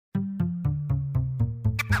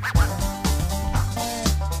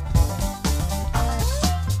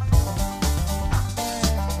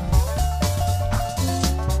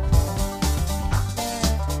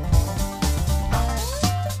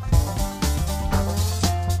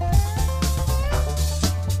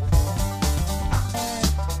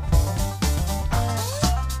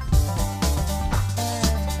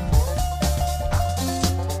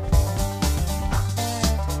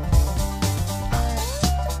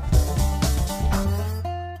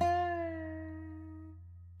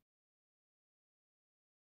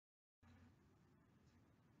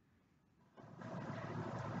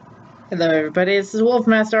Hello everybody, this is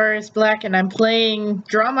Wolfmaster RS Black and I'm playing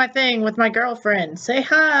Draw My Thing with my girlfriend. Say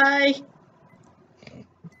hi!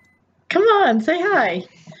 Come on, say hi!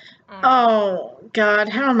 Oh god,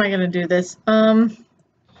 how am I gonna do this? Heck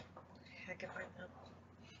if I know.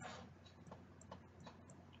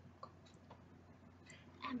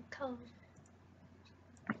 I'm cold.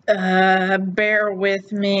 Bear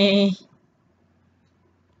with me.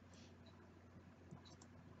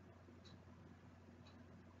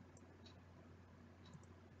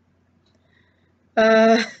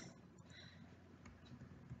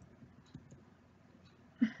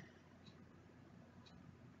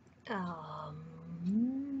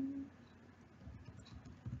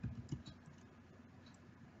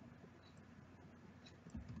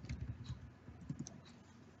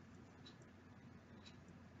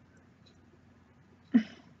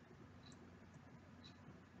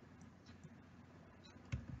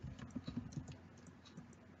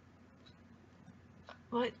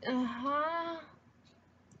 What?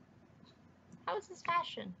 How is this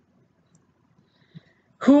fashion?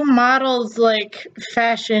 Who models, like,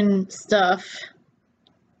 fashion stuff?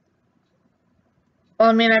 Well,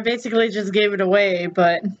 I mean, I basically just gave it away,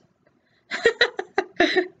 but...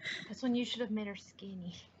 That's when you should have made her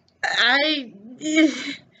skinny.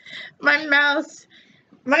 My mouse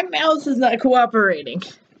is not cooperating.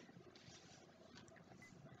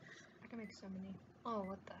 I can make so many. Oh,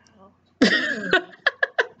 what the hell?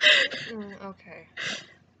 Okay.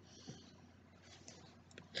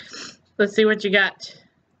 Let's see what you got.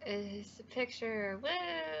 It's a picture.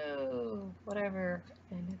 Woo! Whatever.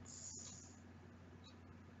 And it's...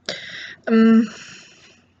 That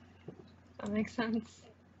makes sense?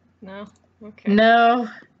 No? Okay. No.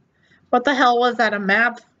 What the hell was that, a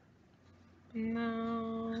map?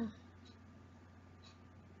 No.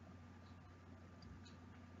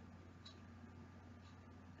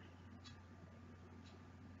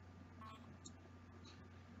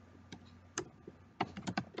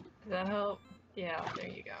 Does that help? Yeah, there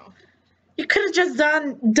you go. You could have just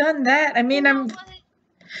done that. I mean, I'm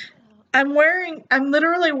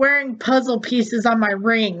literally wearing puzzle pieces on my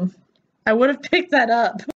ring. I would have picked that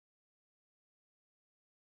up.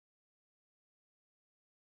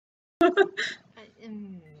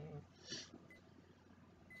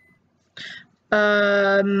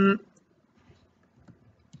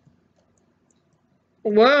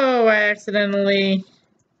 Whoa, I accidentally...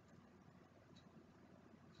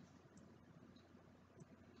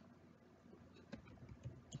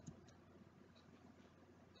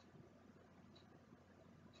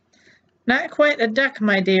 Not quite a duck,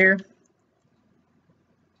 my dear.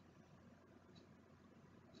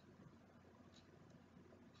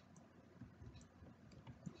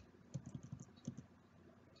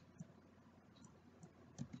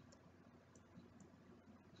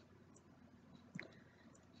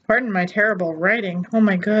 Pardon my terrible writing. Oh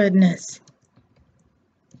my goodness.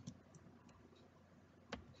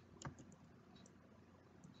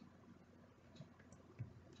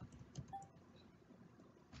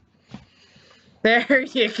 There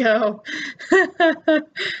you go. I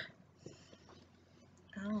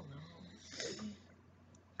don't know.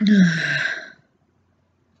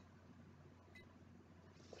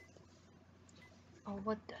 Oh,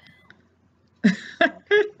 what the hell?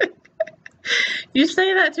 You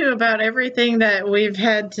say that to about everything that we've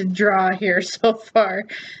had to draw here so far.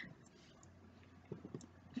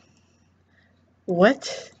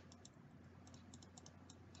 What?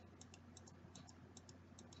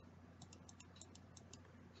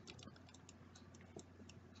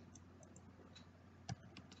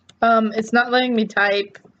 It's not letting me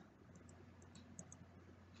type.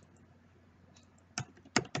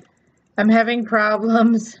 I'm having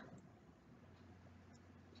problems.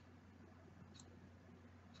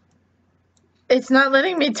 It's not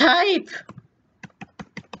letting me type.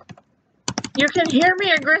 You can hear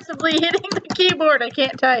me aggressively hitting the keyboard. I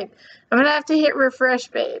can't type. I'm gonna have to hit refresh,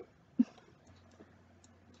 babe.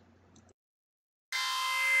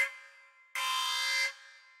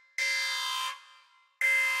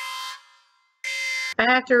 I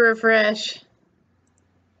have to refresh.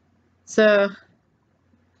 So,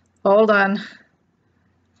 hold on.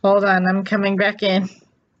 Hold on, I'm coming back in. Give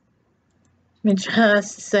me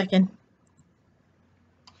just a second.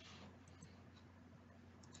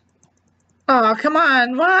 Oh, come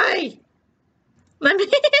on, why? Let me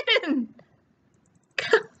in!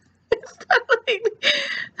 It's not like...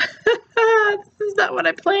 This is not what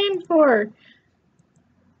I planned for.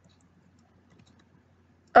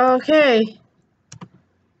 Okay.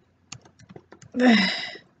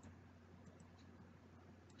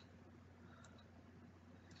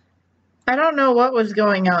 I don't know what was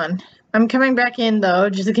going on. I'm coming back in though,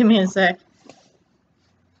 just give me a sec.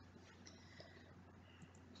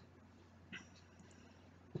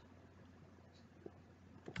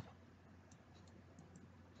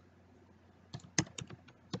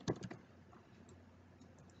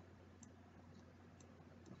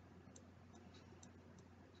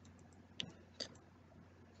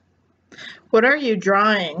 What are you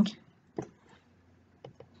drawing?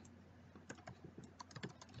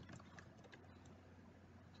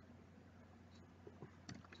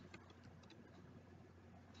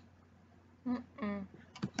 Mm-mm.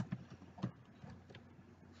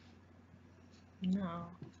 No.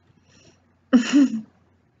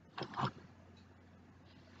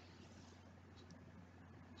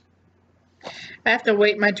 I have to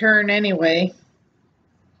wait my turn anyway.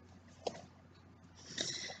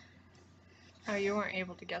 Oh, you weren't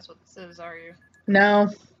able to guess what this is, are you? No.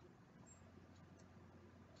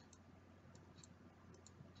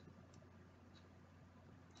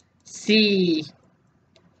 C.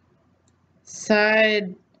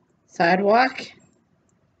 Sidewalk?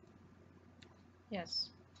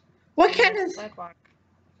 Yes. What It kind is of... sidewalk.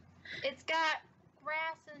 It's got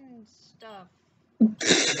grass and stuff.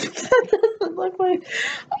 That doesn't look like... It's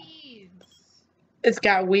got weeds. It's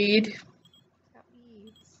got weed. It's got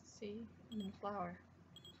weeds. See? And the flower.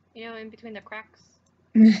 You know, in between the cracks.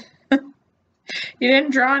 You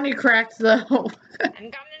didn't draw any cracks though. I'm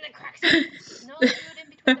coming in the cracks. No, I do it in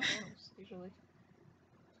between the panels, usually.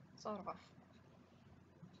 Sort of.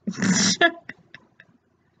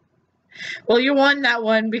 Well, you won that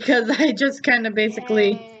one because I just kind of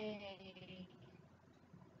basically... Yay.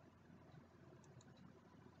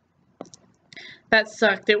 That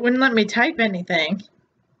sucked. It wouldn't let me type anything.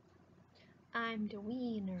 I'm the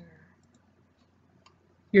wiener.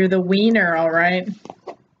 You're the wiener, all right.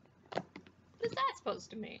 What is that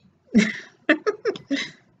supposed to mean?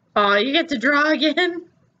 Oh, you get to draw again?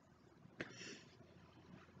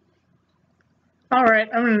 All right,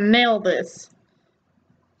 I'm gonna nail this.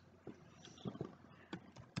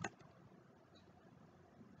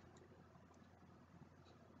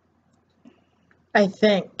 I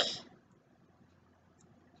think.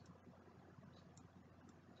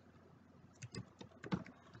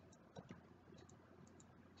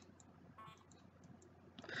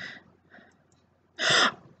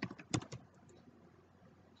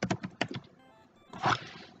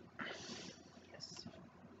 Yes.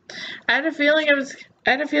 I had a feeling it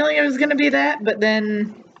was gonna be that, but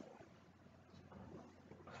then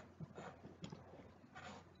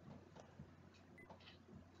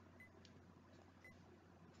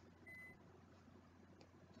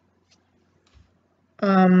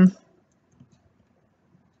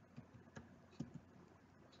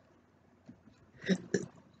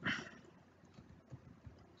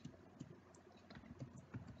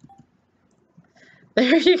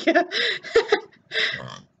there you go.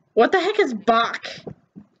 What the heck is Bach?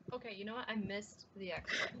 Okay, you know what? I missed the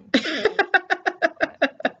X button.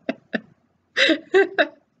 Yes,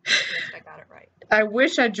 I got it right. I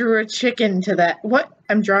wish I drew a chicken to that. What?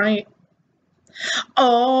 I'm drawing.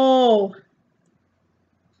 Oh,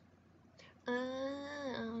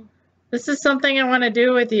 this is something I want to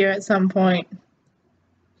do with you at some point.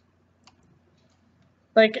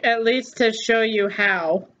 Like, at least to show you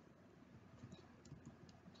how.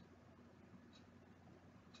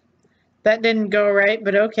 That didn't go right,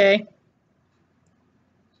 but okay.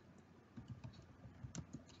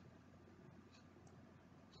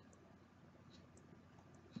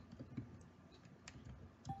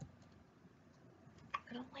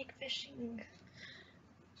 I don't like fishing.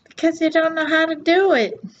 Because you don't know how to do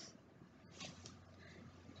it.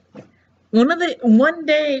 One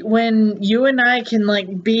day when you and I can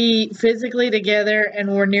like be physically together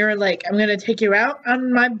and we're near a lake, I'm gonna take you out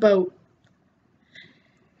on my boat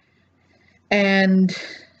and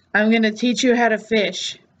I'm gonna teach you how to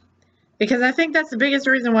fish. Because I think that's the biggest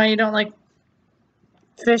reason why you don't like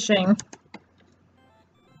fishing.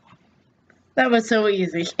 That was so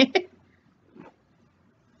easy.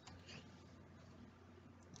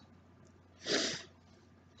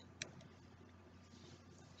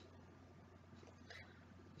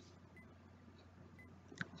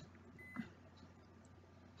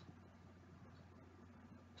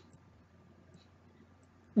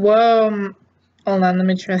 Whoa. Hold on, let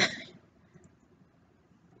me try that.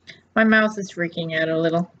 My mouse is freaking out a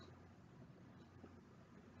little.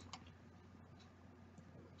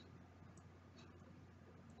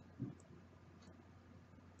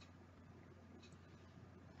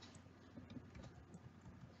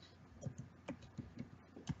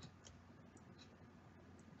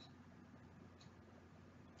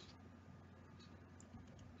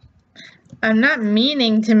 I'm not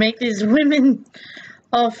meaning to make these women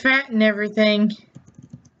all fat and everything.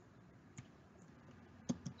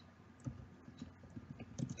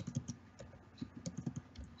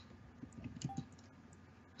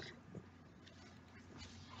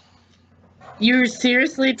 You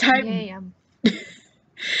seriously typed... Yeah.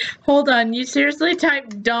 Hold on, you seriously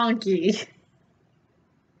typed donkey.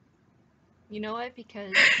 You know what?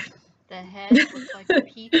 Because the head looked like a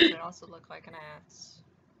peach, but it also looked like an ass.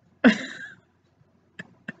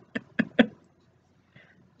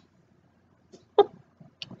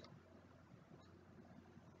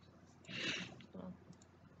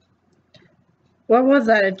 What was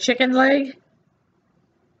that, a chicken leg?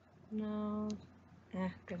 No.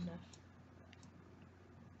 Good enough.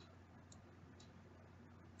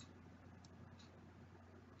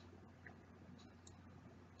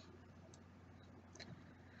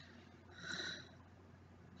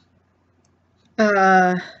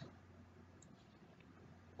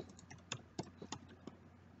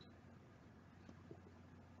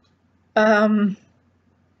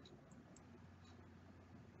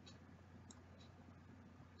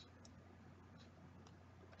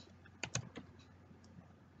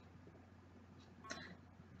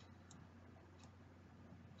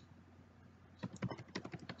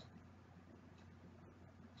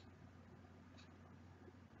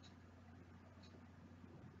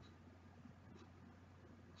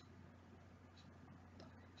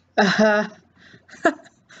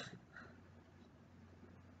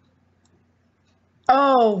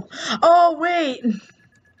 Oh, wait.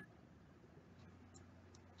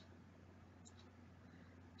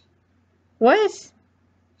 What?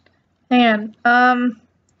 Hang on,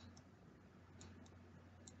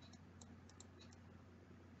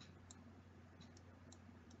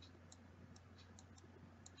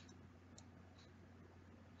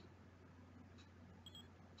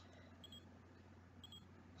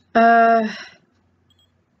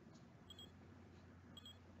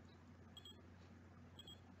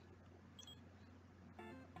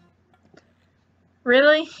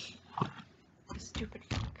 Really? Stupid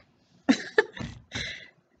fuck.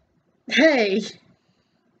 Hey.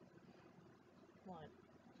 What?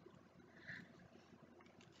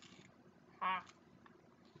 Ha.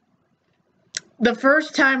 The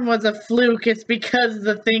first time was a fluke. It's because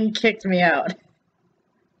the thing kicked me out.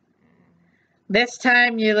 This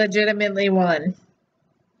time you legitimately won.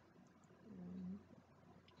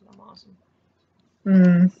 I'm awesome.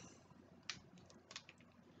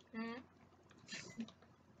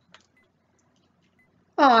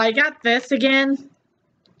 Oh, I got this again.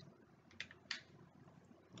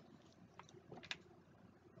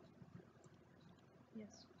 Yes.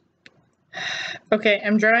 Okay,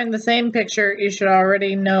 I'm drawing the same picture. You should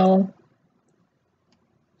already know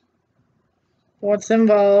what's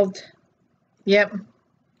involved. Yep.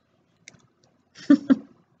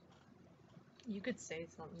 You could say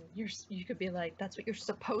something. You could be like, "That's what you're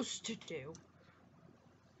supposed to do,"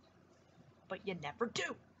 but you never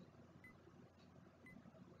do.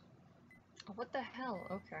 Oh, what the hell?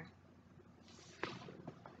 Okay.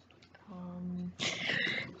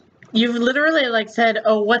 You've literally like said,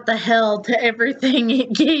 "Oh, what the hell" to everything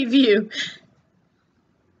it gave you.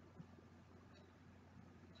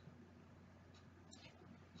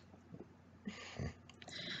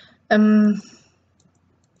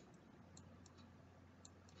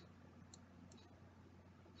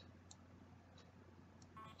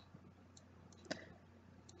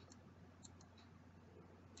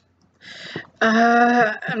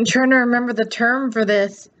 I'm trying to remember the term for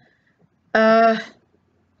this. Starts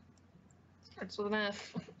with an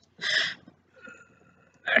F.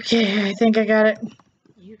 Okay, I think I got it.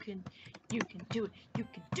 You can do it. You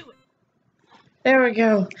can do it. There we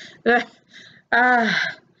go. I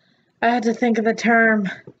had to think of the term.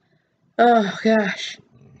 Oh, gosh.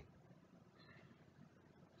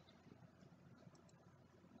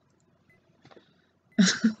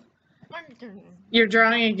 You're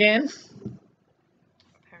drawing again?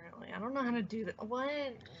 Apparently. I don't know how to do that.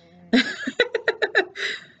 What?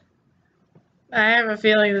 I have a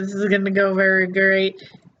feeling this is going to go very great.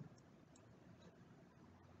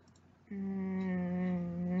 I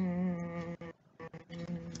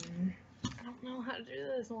don't know how to do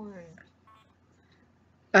this one.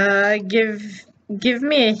 Give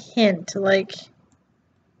me a hint, like.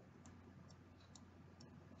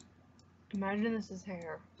 Imagine this is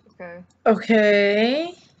hair, okay?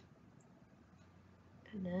 Okay.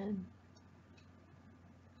 And then...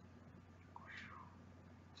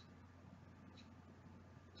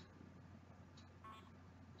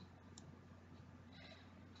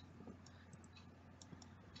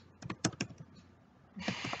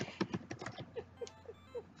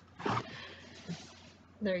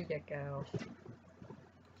 There you go.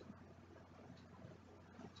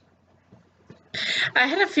 I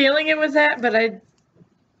had a feeling it was that, but I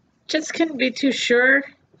just couldn't be too sure.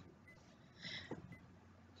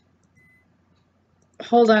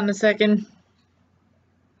 Hold on a second.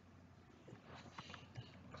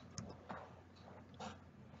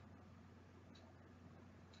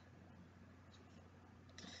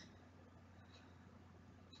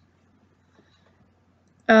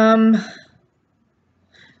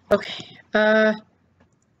 Okay.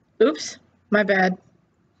 Oops. My bad.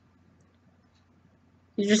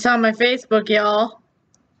 You just saw my Facebook, y'all.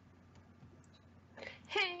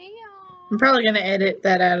 Hey, y'all! I'm probably going to edit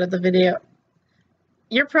that out of the video.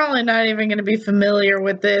 You're probably not even going to be familiar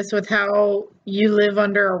with this, with how you live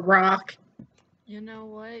under a rock. You know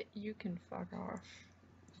what? You can fuck off.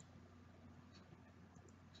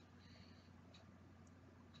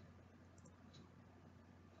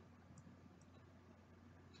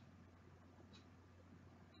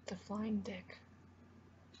 The flying dick.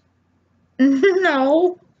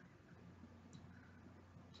 No.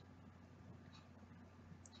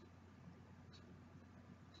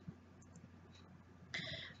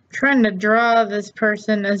 Trying to draw this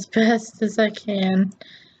person as best as I can.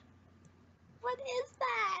 What is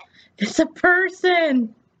that? It's a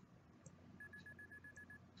person.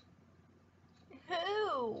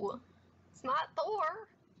 Who? It's not Thor.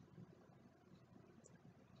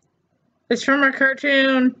 It's from a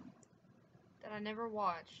cartoon. That I never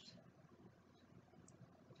watched.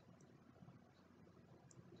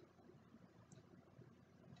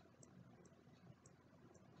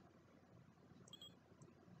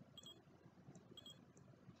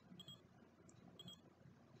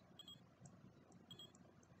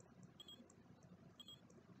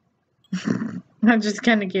 I just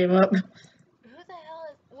kind of gave up. Who the hell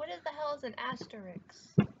is... What is the hell is an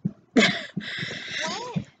asterisk?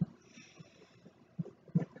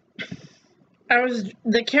 What?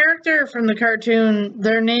 The character from the cartoon,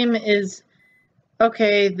 their name is,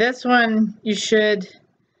 okay, this one you should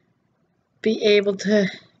be able to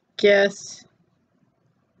guess.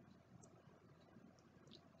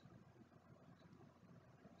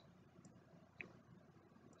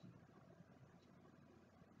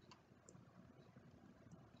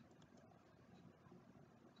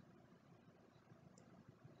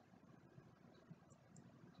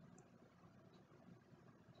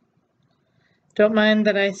 Don't mind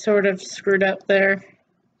that I sort of screwed up there.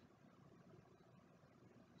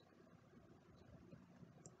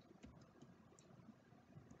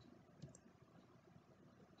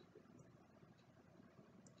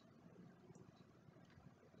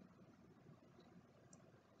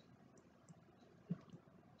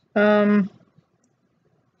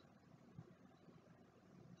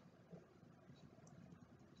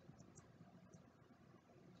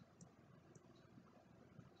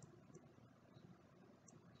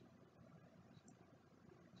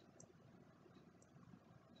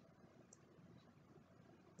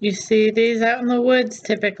 You see these out in the woods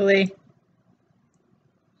typically.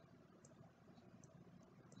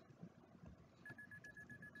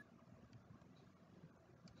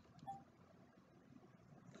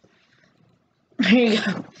 There you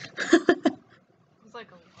go. It's like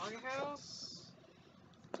a log house.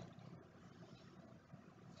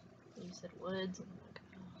 You said woods, and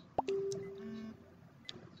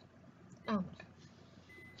I'm like, oh my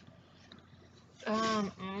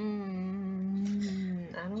god.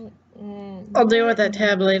 I don't. I'll deal with that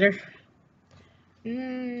tab later.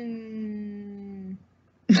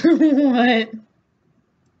 What?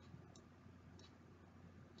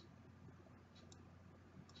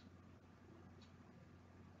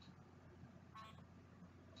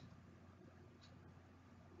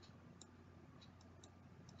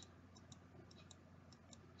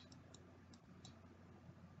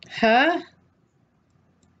 Huh?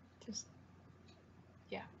 Just,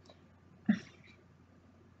 yeah.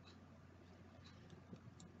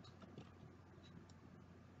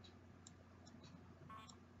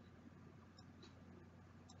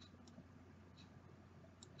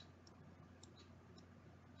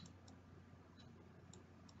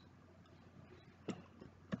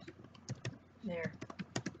 There.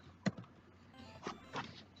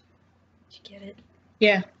 you get it?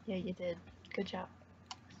 Yeah. Yeah, you did. Good job.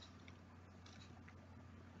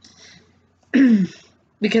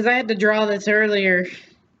 Because I had to draw this earlier.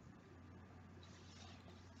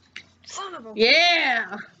 Son of a...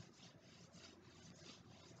 Yeah!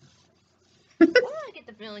 Why do I get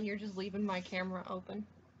the feeling you're just leaving my camera open?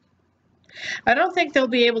 I don't think they'll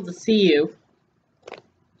be able to see you.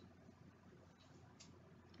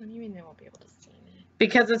 What do you mean they won't be able to see me?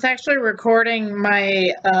 Because it's actually recording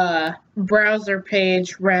my browser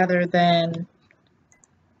page rather than...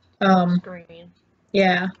 Screen.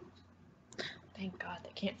 Yeah. Thank God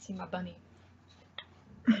they can't see my bunny.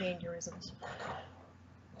 Mannerisms.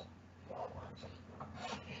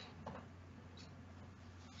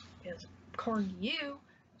 Because according to you,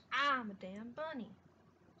 I'm a damn bunny.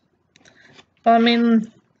 Well, I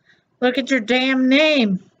mean, look at your damn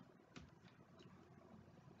name.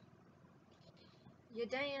 You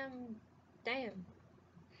damn.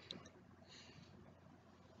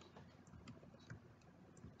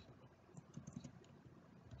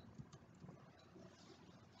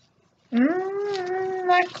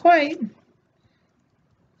 Not quite.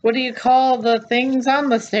 What do you call the things on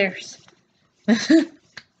the stairs?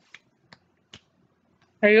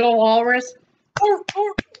 Are you a walrus?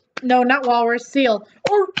 No, not walrus, seal.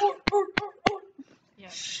 Yeah,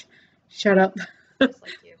 Shut up. just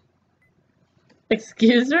like you.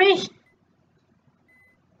 Excuse me?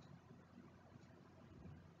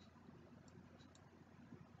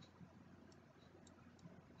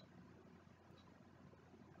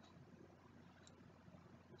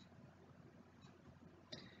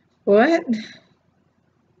 What?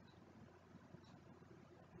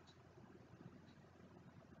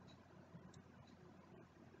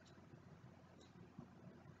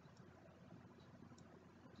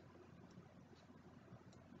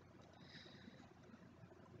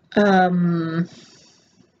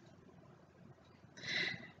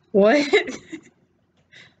 What?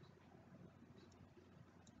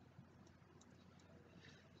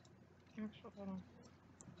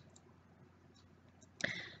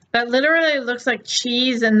 That literally looks like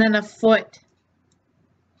cheese and then a foot.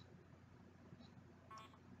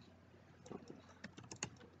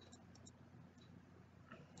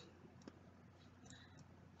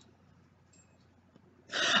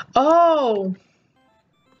 Oh.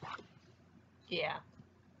 Yeah.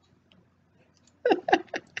 I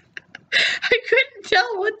couldn't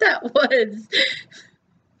tell what that was.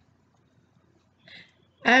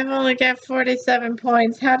 I've only got 47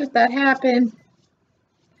 points. How did that happen?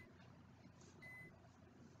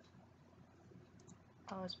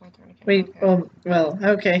 Oh, it's my turn again. Wait, Okay. oh, well,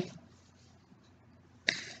 okay.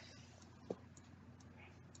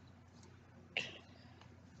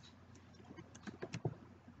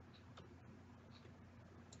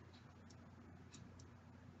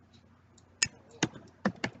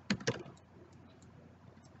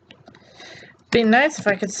 Be nice if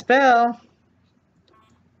I could spell.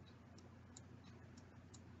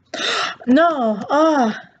 No,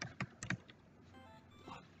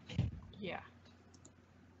 Yeah.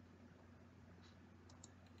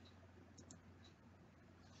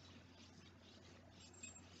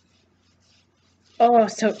 Oh,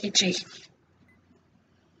 so itchy.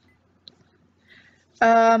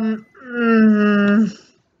 Um, mm,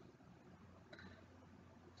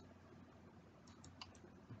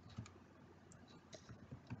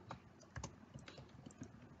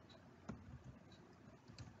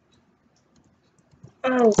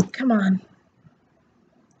 oh, come on.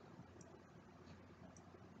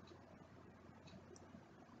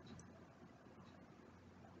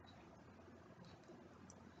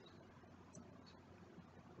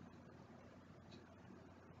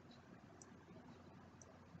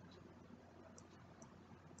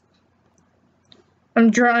 I'm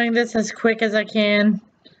drawing this as quick as I can.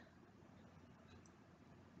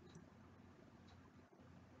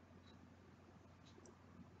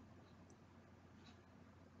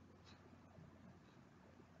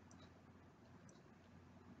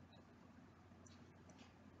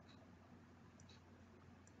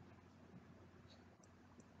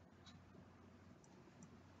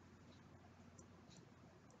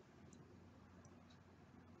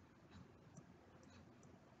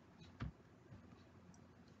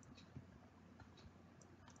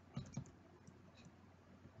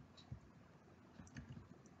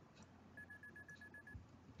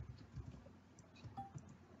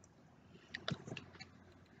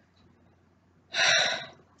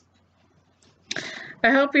 I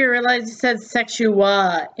hope you realize you said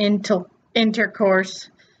sexua intercourse.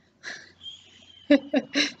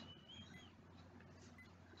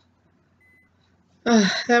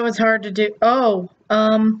 Ugh, that was hard to do. Oh,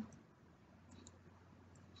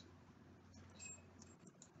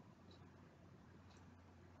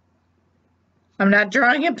 I'm not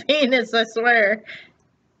drawing a penis, I swear.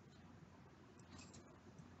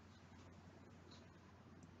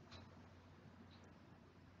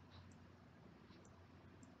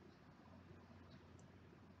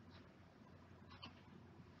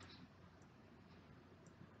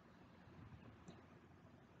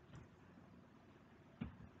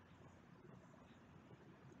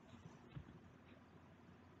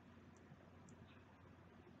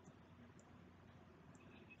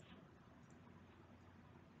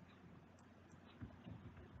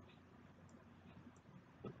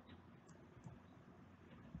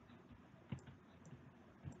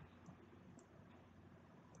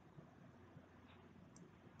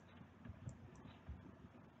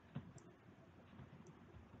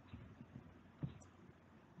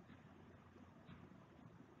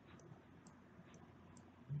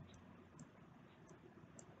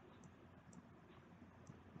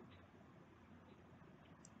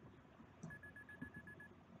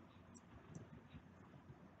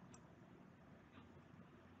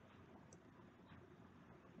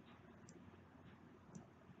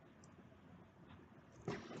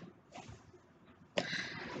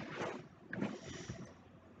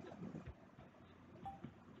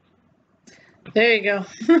 There you go.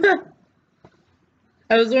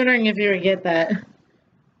 I was wondering if you would get that.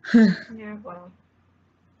 Yeah, well.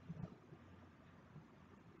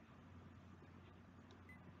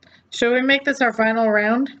 Should we make this our final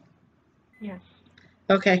round? Yes.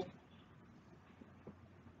 Okay.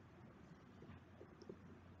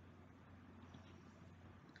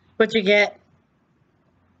 What you get?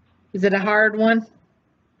 Is it a hard one?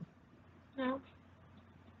 No.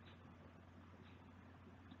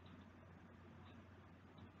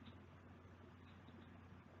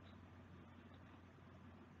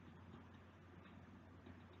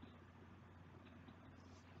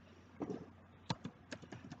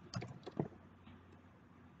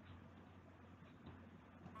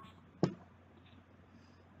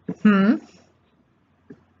 Hmm.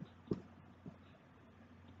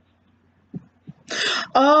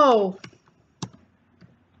 Oh.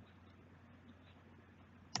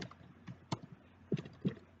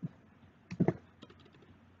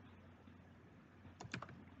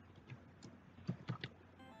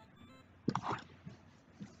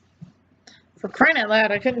 For crying out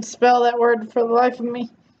loud, I couldn't spell that word for the life of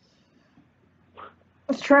me. I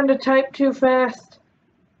was trying to type too fast.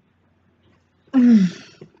 You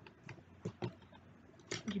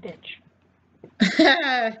bitch.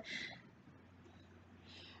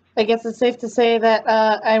 I guess it's safe to say that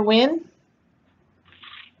I win.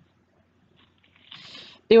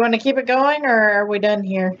 Do you want to keep it going, or are we done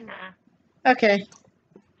here? Nah. Okay.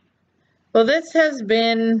 Well, this has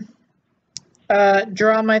been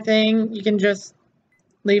Draw My Thing. You can just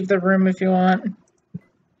leave the room if you want.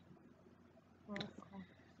 Okay.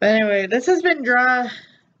 But anyway, this has been Draw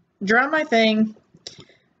My Thing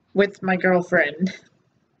with my girlfriend.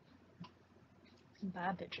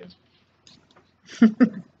 Bad bitches.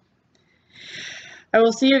 I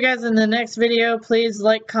will see you guys in the next video. Please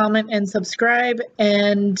like, comment, and subscribe.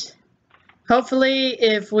 And hopefully,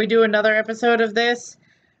 if we do another episode of this,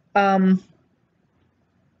 we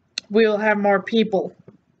will have more people.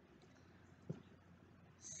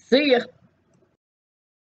 See ya.